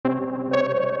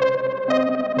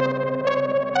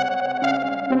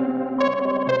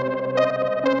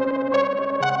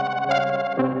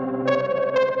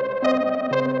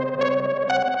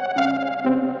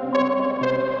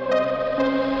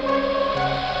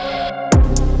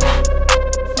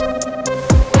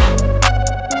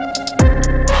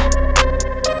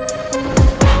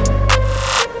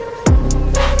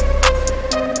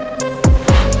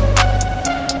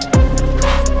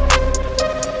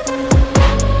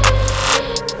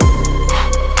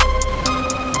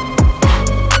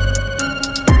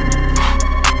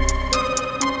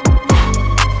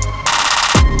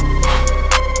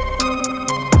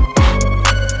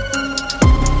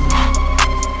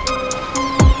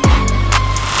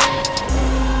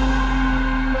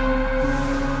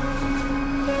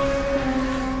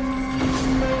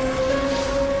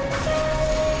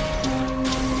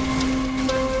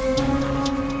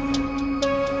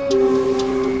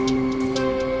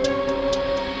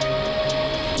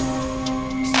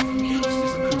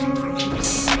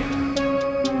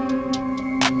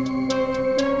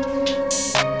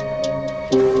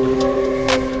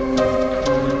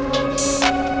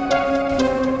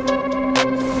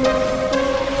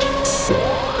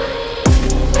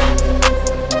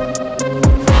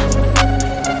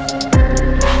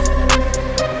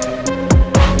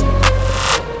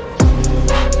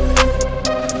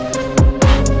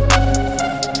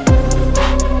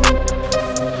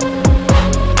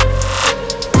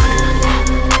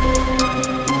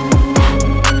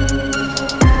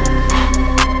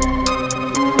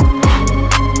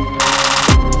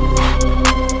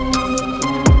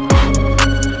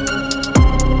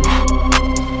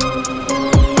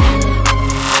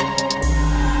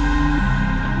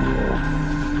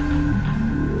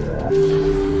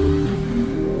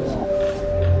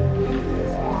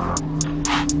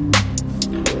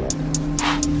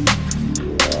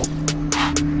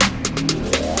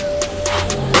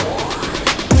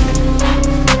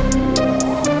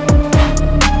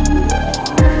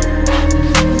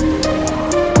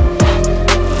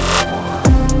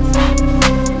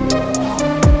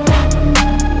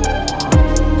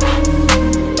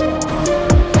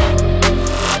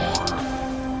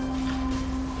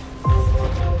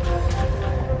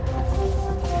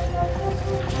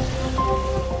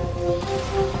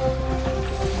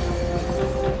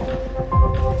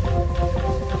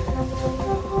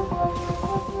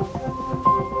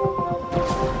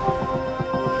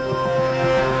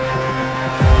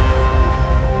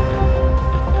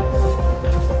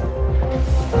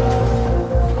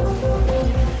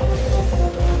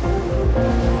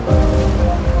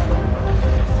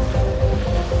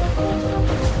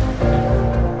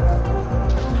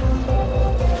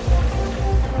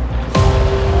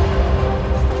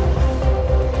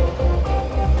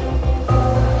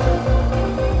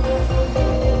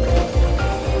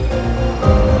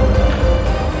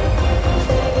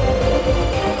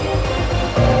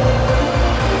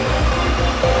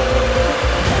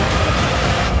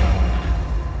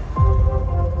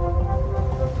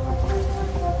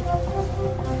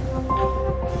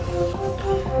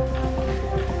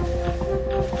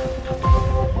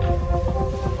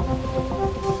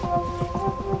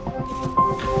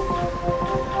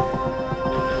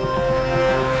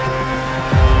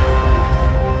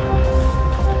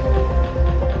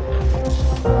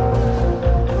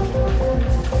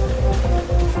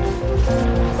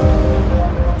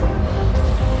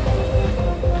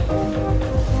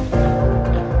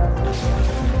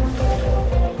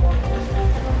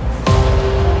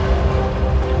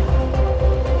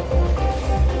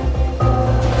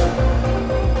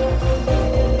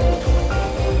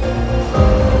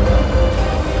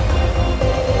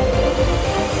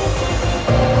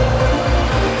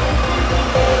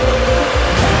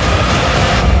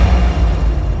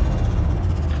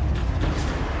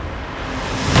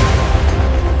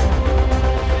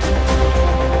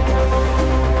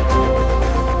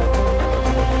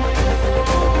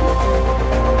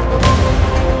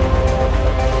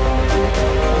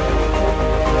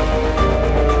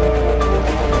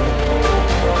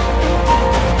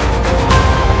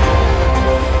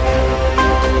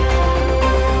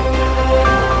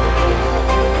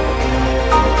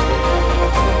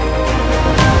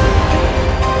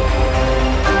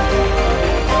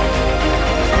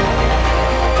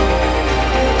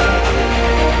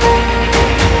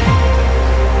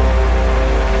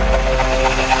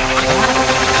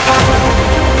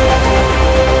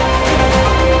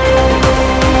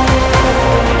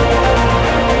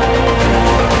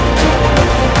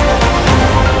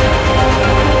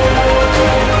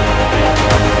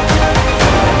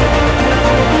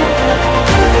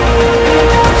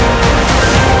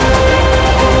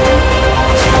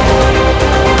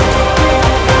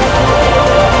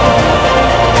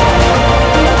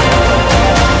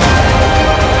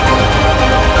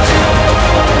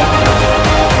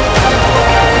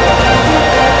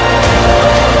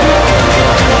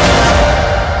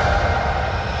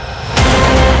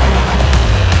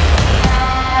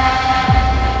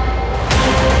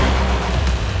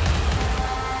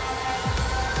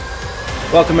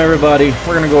welcome everybody.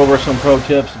 We're going to go over some pro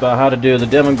tips about how to do the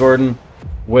Demogorgon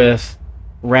with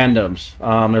randoms.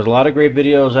 There's a lot of great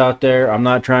videos out there. I'm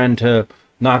not trying to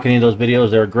knock any of those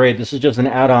videos. They're great. This is just an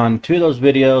add-on to those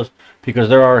videos because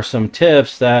there are some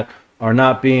tips that are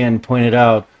not being pointed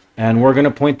out, and we're going to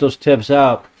point those tips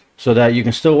out so that you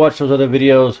can still watch those other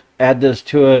videos, add this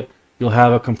to it, you'll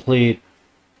have a complete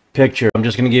picture. I'm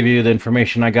just going to give you the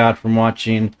information I got from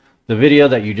watching the video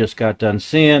that you just got done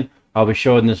seeing. I'll be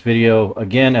showing this video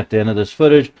again at the end of this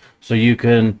footage so you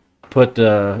can put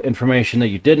the information that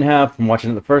you didn't have from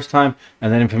watching it the first time and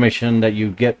then information that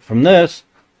you get from this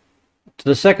to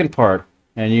the second part,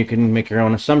 and you can make your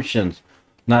own assumptions.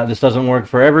 Now, this doesn't work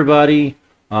for everybody.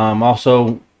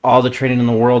 Also, all the training in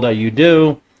the world that you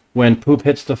do, when poop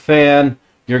hits the fan,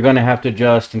 you're going to have to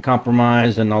adjust and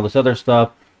compromise and all this other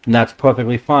stuff, and that's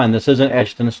perfectly fine. This isn't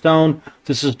etched in stone.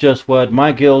 This is just what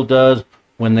my guild does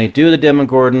when they do the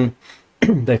Demogorgon.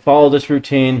 They follow this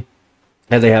routine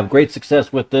and they have great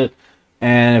success with it.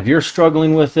 And if you're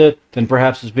struggling with it, then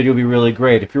perhaps this video will be really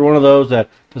great. If you're one of those that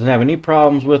doesn't have any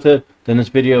problems with it, then this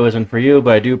video isn't for you,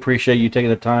 but I do appreciate you taking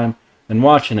the time and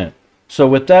watching it. So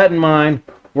with that in mind,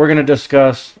 we're going to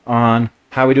discuss on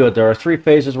how we do it. There are 3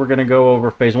 phases we're going to go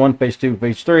over: phase 1, phase 2,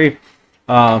 phase 3.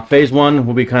 Phase 1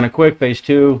 will be kind of quick. Phase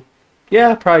 2,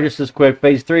 yeah, probably just as quick.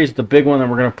 Phase 3 is the big one that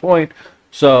we're going to point.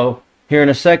 So here in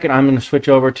a second, I'm going to switch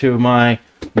over to my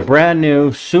brand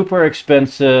new, super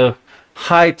expensive,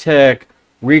 high-tech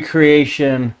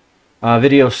recreation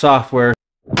video software.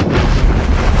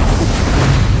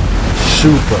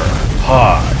 Super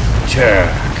high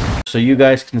tech. So you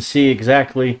guys can see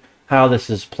exactly how this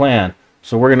is planned.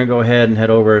 So we're going to go ahead and head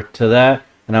over to that,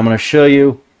 and I'm going to show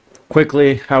you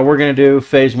quickly how we're going to do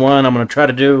phase 1. I'm going to try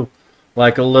to do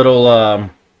like a little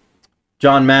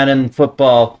John Madden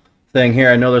football thing here.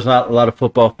 I know there's not a lot of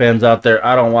football fans out there.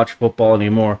 I don't watch football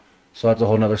anymore, so that's a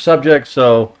whole nother subject.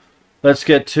 So let's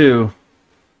get to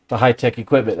the high-tech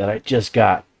equipment that I just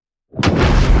got.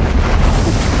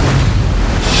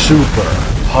 Super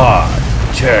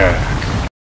high tech.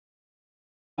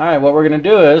 Alright, what we're going to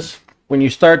do is, when you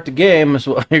start the game,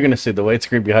 you're going to see the white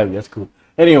screen behind me. That's cool.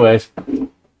 Anyways,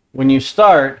 when you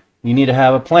start, you need to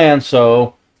have a plan.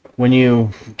 So when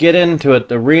you get into it,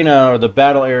 the arena or the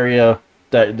battle area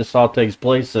that this all takes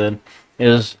place in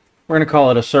is, we're going to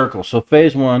call it a circle. So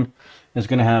phase 1 is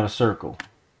going to have a circle.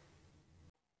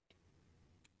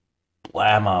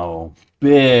 Blammo.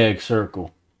 Big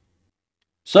circle.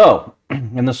 So,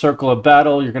 in the circle of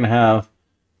battle, you're going to have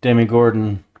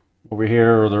Demogorgon over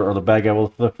here, or the bad guy.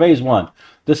 Well, for phase 1,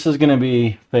 this is going to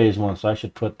be phase 1, so I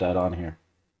should put that on here.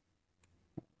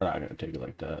 We're not going to take it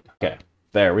like that. Okay,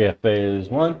 there, we have phase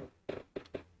 1.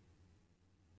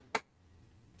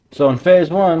 So in phase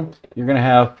 1, you're going to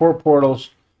have 4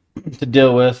 portals to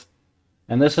deal with.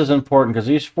 And this is important because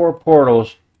these 4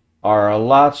 portals are a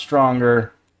lot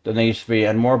stronger than they used to be,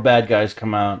 and more bad guys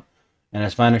come out. And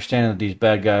it's my understanding that these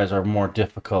bad guys are more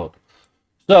difficult.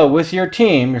 So with your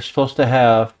team, you're supposed to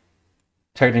have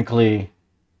technically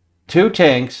 2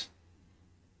 tanks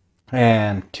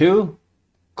and 2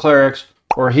 clerics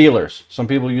or healers. Some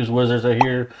people use wizards, I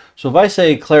hear. So if I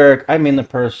say cleric, I mean the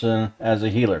person as a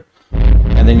healer.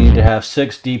 And they need to have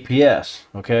 6 DPS,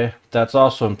 okay? That's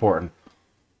also important.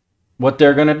 What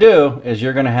they're going to do is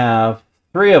you're going to have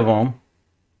 3 of them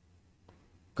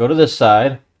go to this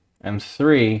side and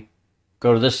 3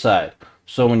 go to this side.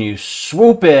 So when you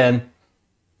swoop in,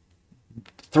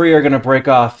 3 are going to break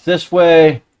off this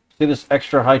way. See this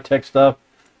extra high-tech stuff?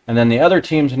 And then the other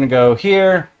team's going to go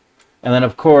here. And then,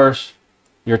 of course,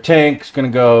 your tank's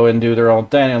going to go and do their own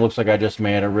thing. It looks like I just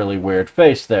made a really weird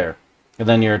face there. And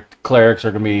then your clerics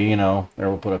are going to be, you know, there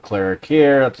we'll put a cleric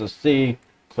here, that's a C,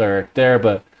 cleric there,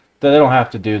 but they don't have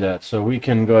to do that. So we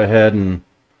can go ahead and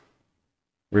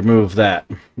remove that.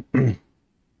 And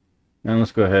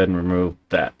let's go ahead and remove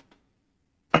that.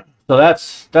 So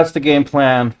that's the game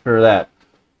plan for that.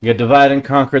 You get divide and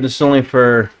conquer. This is only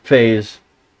for phase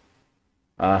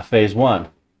 1.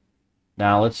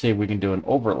 Now let's see if we can do an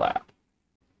overlap.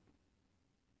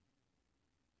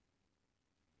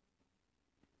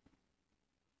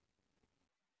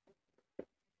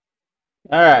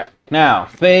 Alright, now,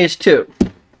 phase 2.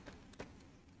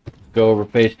 Go over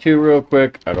phase 2 real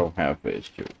quick. I don't have phase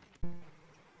 2.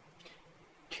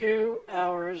 2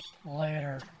 hours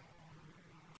later.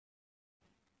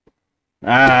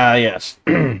 Ah, yes.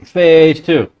 Phase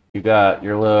 2. You got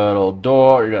your little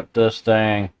door, you got this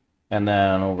thing, and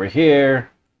then over here,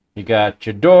 you got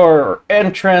your door or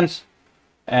entrance,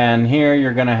 and here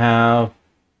you're going to have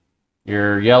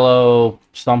your yellow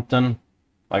something.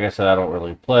 Like I said, I don't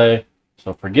really play,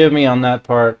 so forgive me on that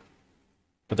part.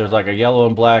 But there's like a yellow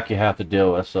and black you have to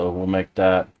deal with, so we'll make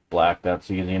that black. That's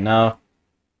easy enough.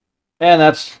 And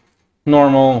that's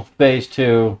normal phase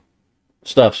 2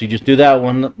 stuff. So you just do that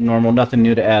one, normal, nothing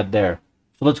new to add there.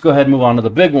 So let's go ahead and move on to the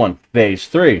big one, phase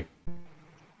 3.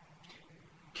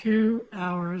 2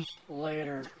 hours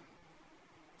later.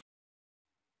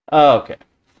 Okay,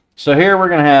 so here we're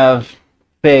going to have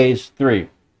phase 3.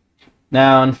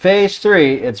 Now in phase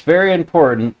 3, it's very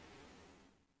important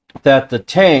that the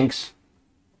tanks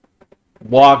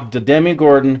walk the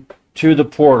Demogorgon to the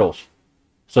portals.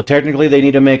 So technically they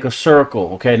need to make a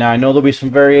circle. Okay, now I know there'll be some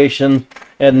variation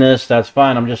in this. That's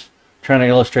fine. I'm just trying to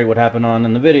illustrate what happened on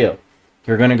in the video.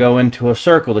 You're going to go into a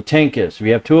circle. The tank is. If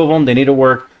you have 2 of them, they need to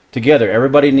work together.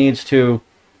 Everybody needs to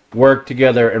work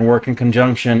together and work in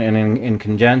conjunction and in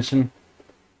conjunction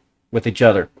with each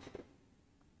other.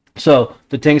 So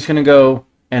the tank's going to go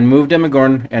and move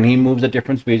Demogorgon, and he moves at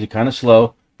different speeds. He's kind of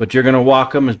slow, but you're going to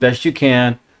walk him as best you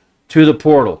can to the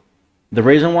portal. The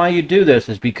reason why you do this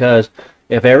is because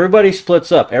if everybody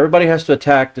splits up, everybody has to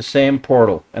attack the same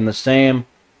portal and the same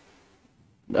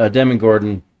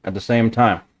Demogorgon at the same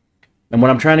time. And what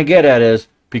I'm trying to get at is,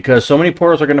 because so many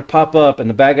portals are going to pop up and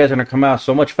the bad guys are going to come out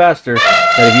so much faster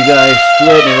that if you guys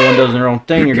split and everyone does their own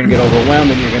thing, you're going to get overwhelmed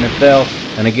and you're going to fail.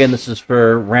 And again, this is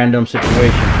for random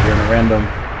situations. You're in a random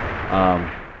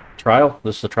trial.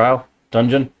 This is a trial,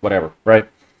 dungeon, whatever, right?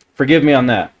 Forgive me on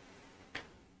that.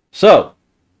 So,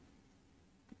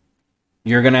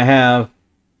 you're going to have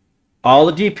all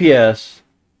the DPS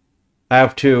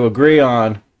have to agree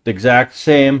on the exact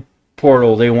same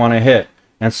portal they want to hit.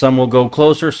 And some will go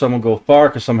closer, some will go far,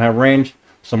 because some have range.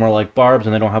 Some are like barbs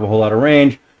and they don't have a whole lot of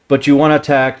range. But you want to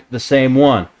attack the same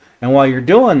one. And while you're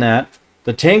doing that,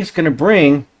 the tank's going to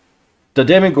bring the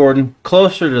Demogorgon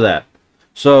closer to that.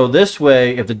 So this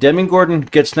way, if the Demogorgon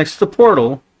gets next to the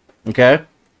portal, okay,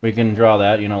 we can draw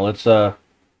that. You know, let's do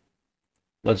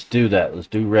that. Let's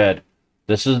do red.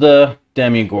 This is the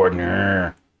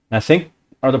Demogorgon. I think,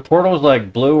 are the portals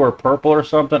like blue or purple or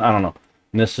something? I don't know.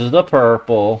 And this is the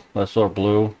purple. That's sort of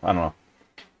blue. I don't know.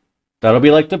 That'll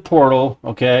be like the portal,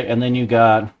 okay? And then you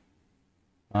got,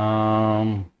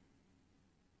 let's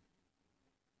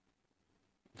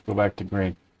go back to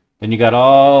green. Then you got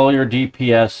all your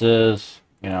DPSs,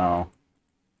 you know,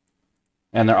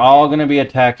 and they're all going to be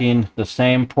attacking the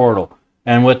same portal.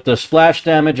 And with the splash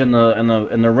damage and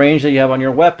the range that you have on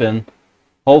your weapon,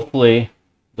 hopefully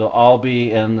they'll all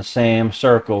be in the same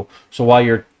circle. So while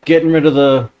you're getting rid of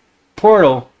the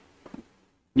portal,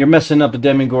 you're messing up the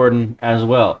Demogorgon as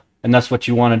well. And that's what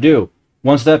you want to do.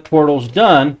 Once that portal's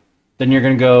done, then you're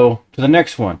going to go to the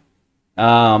next one.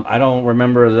 I don't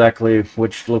remember exactly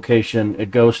which location it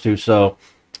goes to, so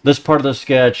this part of the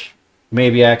sketch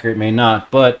may be accurate, may not.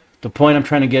 But the point I'm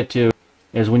trying to get to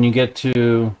is when you get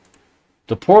to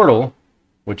the portal,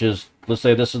 which is, let's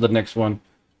say this is the next one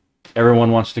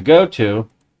everyone wants to go to,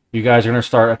 you guys are going to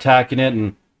start attacking it.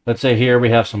 And let's say here we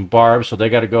have some barbs, so they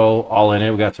got to go all in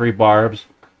it. We got 3 barbs.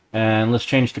 And let's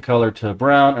change the color to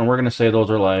brown, and we're going to say those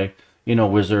are like, you know,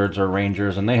 wizards or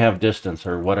rangers, and they have distance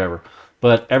or whatever.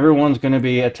 But everyone's going to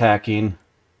be attacking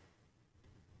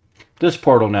this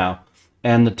portal now.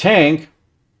 And the tank,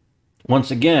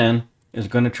 once again, is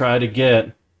going to try to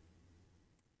get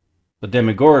the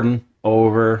Demogorgon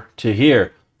over to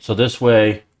here. So this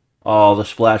way, all the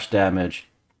splash damage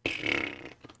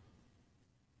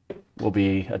will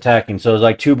be attacking. So it's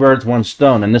like 2 birds, 1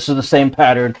 stone. And this is the same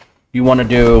pattern you want to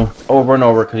do over and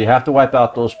over, because you have to wipe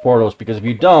out those portals. Because if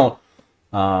you don't,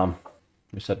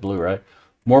 we said blue, right?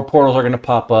 More portals are going to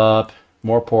pop up,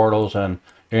 more portals, and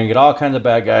you're going to get all kinds of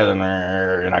bad guys, and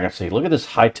you're not going to see. Look at this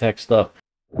high-tech stuff.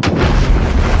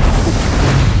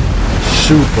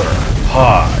 Super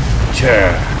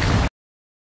high-tech.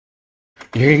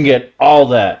 You can get all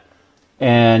that,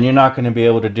 and you're not going to be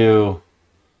able to do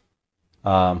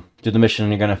the mission,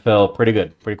 and you're going to fail pretty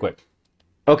good, pretty quick.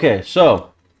 Okay,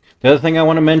 so the other thing I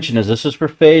want to mention is this is for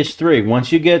phase 3.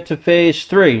 Once you get to phase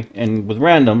 3, and with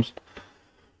randoms,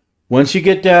 once you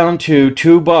get down to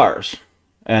 2 bars,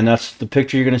 and that's the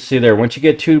picture you're going to see there. Once you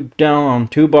get down on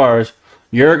 2 bars,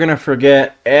 you're going to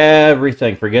forget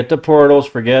everything. Forget the portals,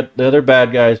 forget the other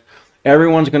bad guys.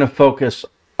 Everyone's going to focus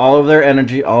all of their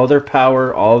energy, all of their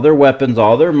power, all of their weapons,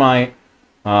 all their might,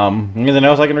 anything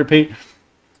else I can repeat,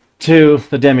 to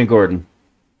the Demogorgon.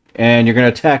 And you're going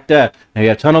to attack that. Now you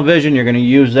got tunnel vision, you're going to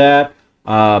use that.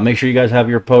 Make sure you guys have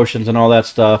your potions and all that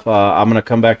stuff. I'm going to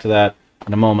come back to that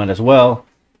in a moment as well.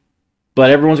 But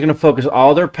everyone's going to focus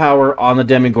all their power on the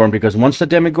Demogorgon, because once the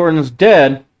Demogorgon is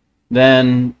dead,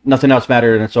 then nothing else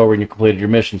matters and it's over and you completed your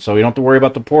mission. So you don't have to worry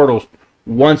about the portals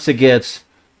once it gets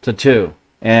to 2.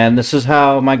 And this is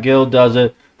how my guild does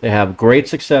it. They have great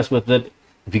success with it.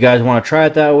 If you guys want to try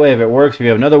it that way, if it works, if you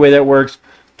have another way that works,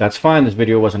 that's fine. This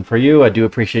video wasn't for you. I do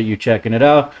appreciate you checking it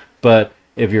out. But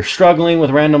if you're struggling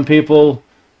with random people,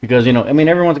 because, you know, I mean,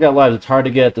 everyone's got lives. It's hard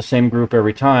to get the same group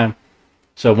every time.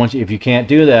 So if you can't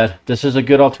do that, this is a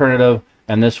good alternative,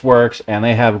 and this works, and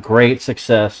they have great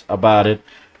success about it.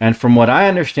 And from what I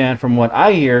understand, from what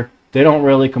I hear, they don't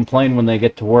really complain when they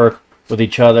get to work with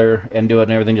each other and do it,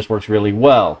 and everything just works really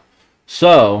well.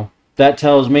 So that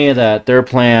tells me that their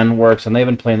plan works, and they've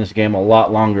been playing this game a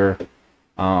lot longer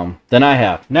than I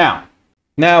have. Now,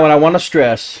 what I want to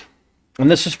stress, and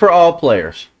this is for all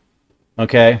players,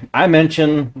 okay? I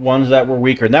mentioned ones that were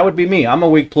weaker, and that would be me. I'm a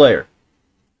weak player.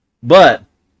 But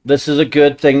this is a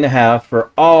good thing to have for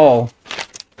all,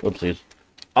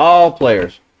 all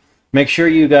players. Make sure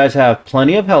you guys have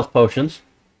plenty of health potions.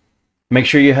 Make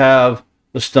sure you have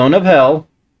the Stone of Hell,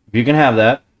 if you can have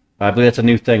that. I believe that's a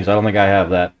new thing, so I don't think I have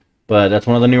that. But that's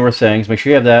one of the newer things. Make sure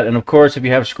you have that. And of course, if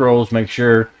you have scrolls, make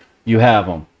sure you have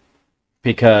them.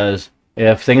 Because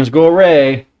if things go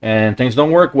awry and things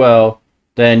don't work well,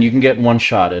 then you can get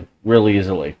one-shotted real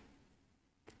easily.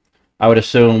 I would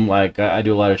assume, like, I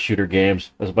do a lot of shooter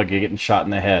games. It's like you're getting shot in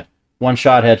the head. One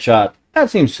shot, headshot. That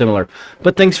seems similar.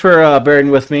 But thanks for bearing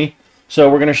with me.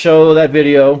 So we're going to show that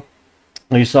video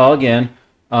you saw again.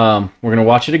 We're going to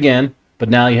watch it again. But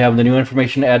now you have the new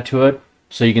information to add to it.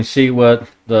 So you can see what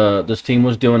this team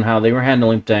was doing, how they were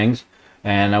handling things.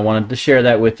 And I wanted to share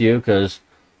that with you because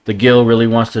the guild really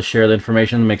wants to share the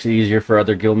information. It makes it easier for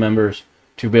other guild members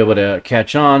to be able to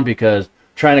catch on, because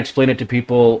trying to explain it to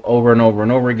people over and over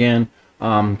and over again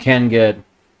can get,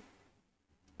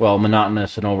 well,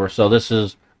 monotonous and over. So this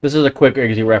is a quick,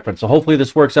 easy reference. So hopefully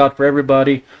this works out for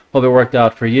everybody. Hope it worked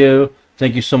out for you.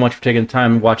 Thank you so much for taking the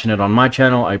time and watching it on my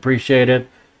channel. I appreciate it.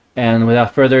 And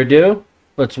without further ado,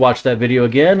 let's watch that video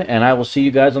again, and I will see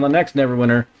you guys on the next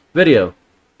Neverwinter video.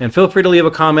 And feel free to leave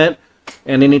a comment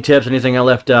and any tips, anything I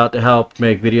left out to help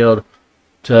make video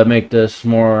to make this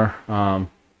more,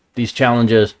 these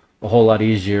challenges a whole lot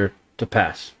easier to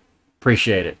pass.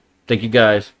 Appreciate it. Thank you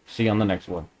guys. See you on the next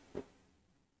one.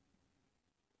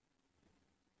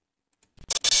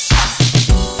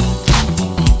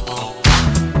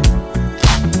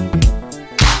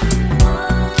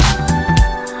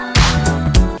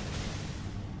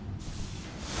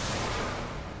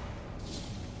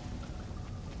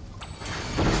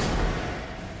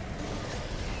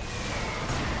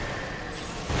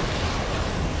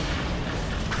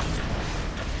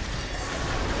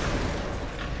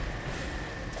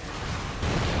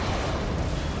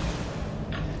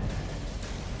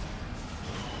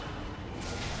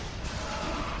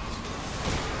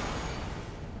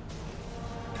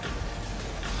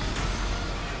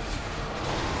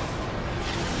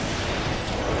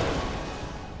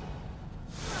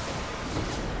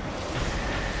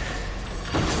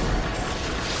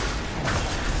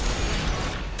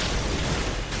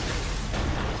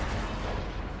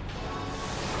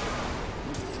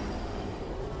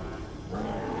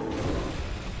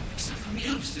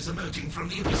 Is emerging from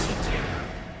the epicenter.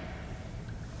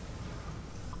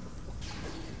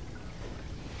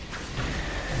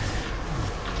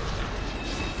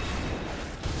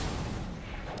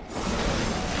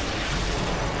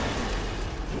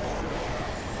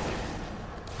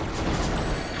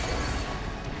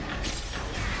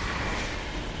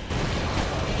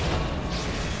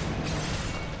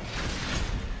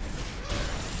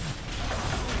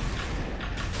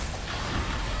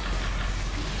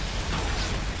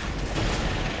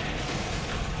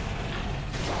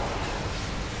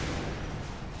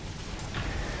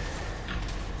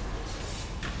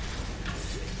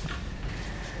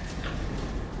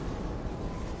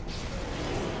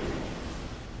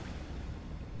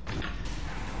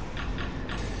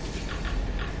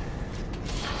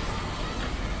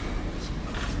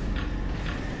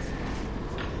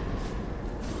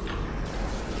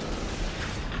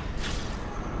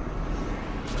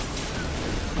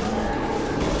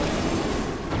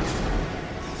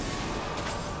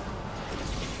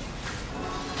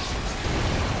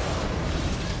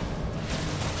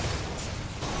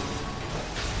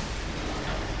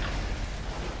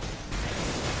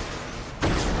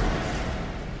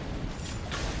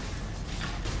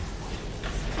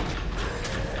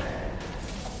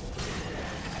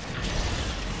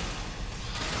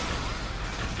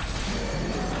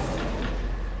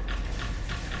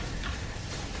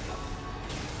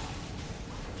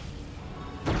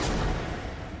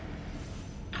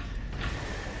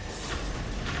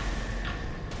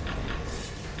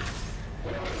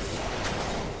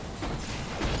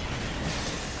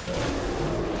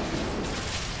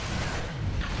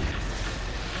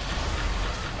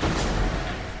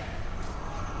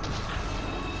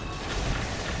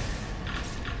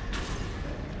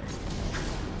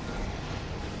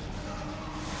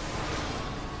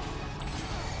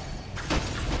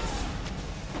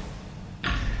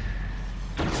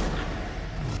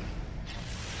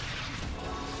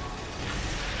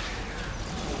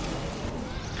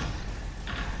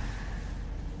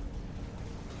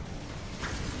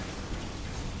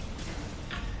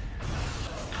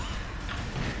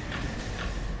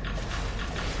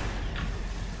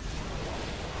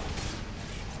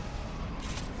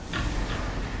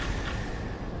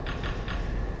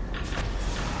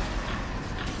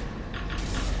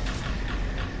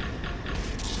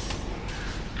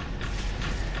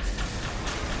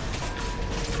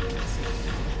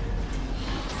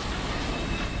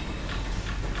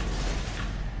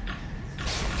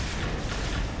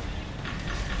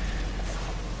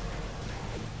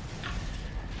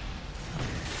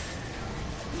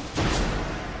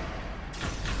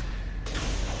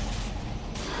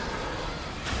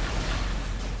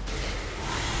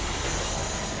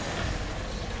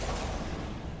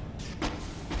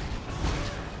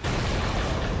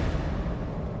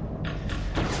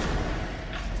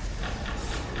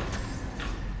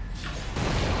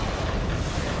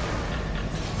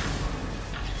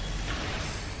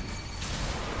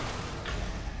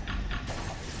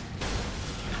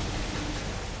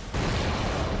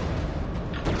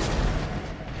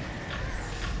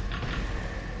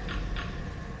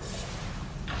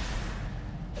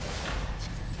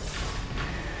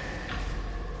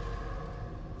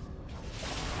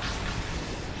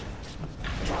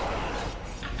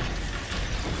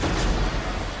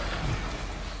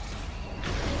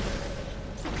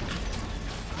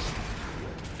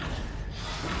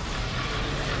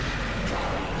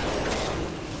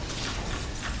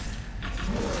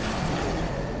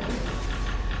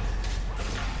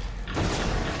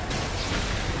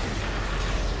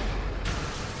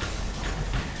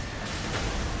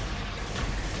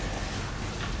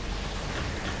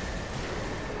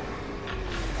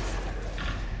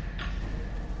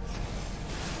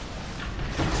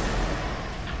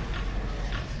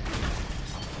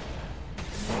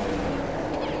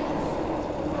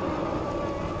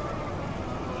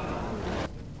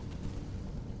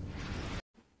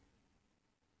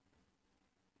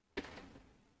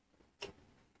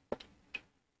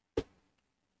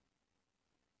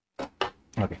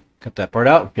 Okay, cut that part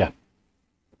out. Yeah.